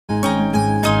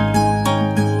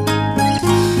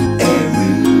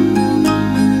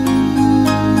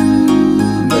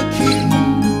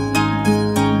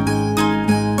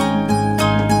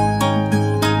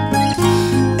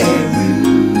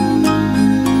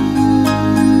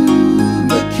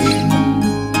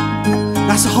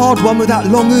hard one with that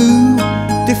long oo,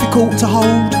 difficult to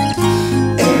hold.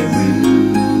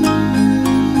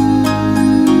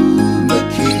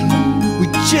 Erooooooomekim. We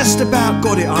just about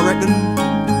got it, I reckon.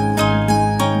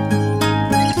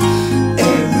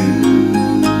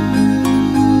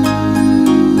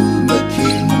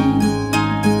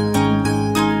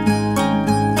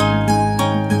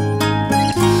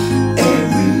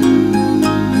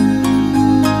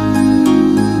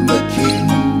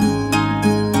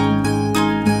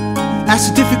 That's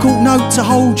a difficult note to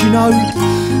hold, you know.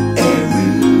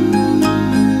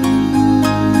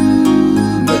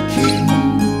 Erooooooomekim.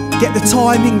 Get the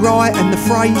timing right and the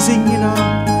phrasing, you know.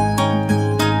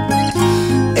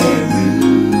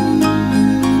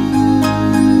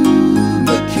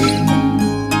 Erooooooomekim.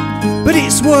 But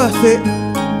it's worth it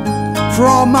for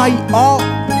our mate Art.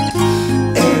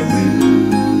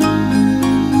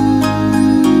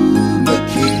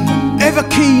 Ever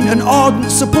keen and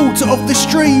ardent supporter of the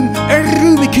stream,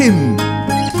 Erooooooomekim.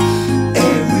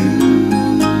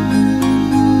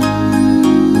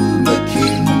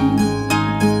 Erooooooomekim.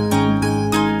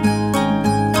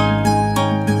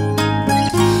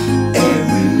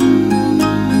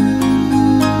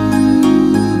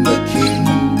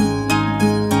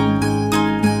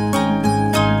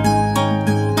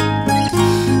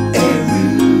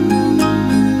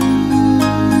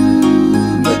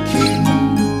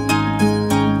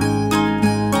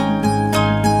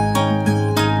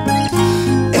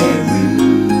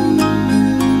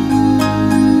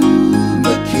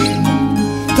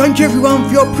 Erooooooomekim. Thank you everyone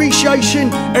for your appreciation.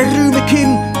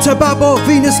 Erooooooomekim to Baba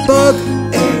Venusberg.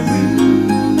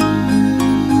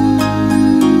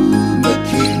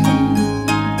 Erooooooomekim.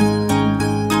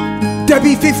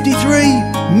 Debbie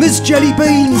 53, Ms Jelly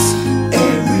Beans.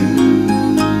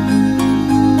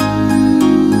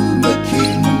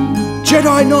 Erooooooomekim.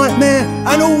 Jedi Nightmare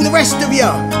and all the rest of you.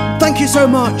 Thank you so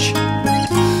much.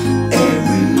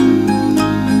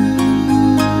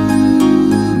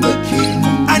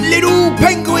 Little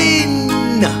penguin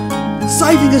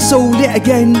saving us all yet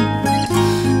again.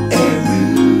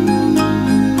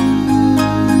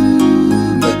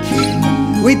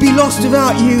 Erooooooomekim. We'd be lost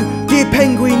without you, dear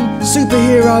penguin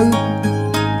superhero.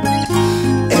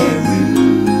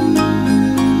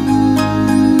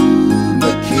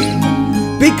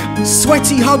 Erooooooomekim. Big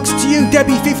sweaty hugs to you,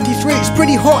 Debbie 53. It's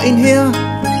pretty hot in here.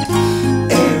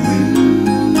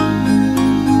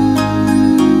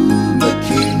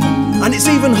 And it's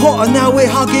even hotter now we're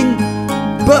hugging,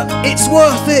 but it's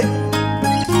worth it.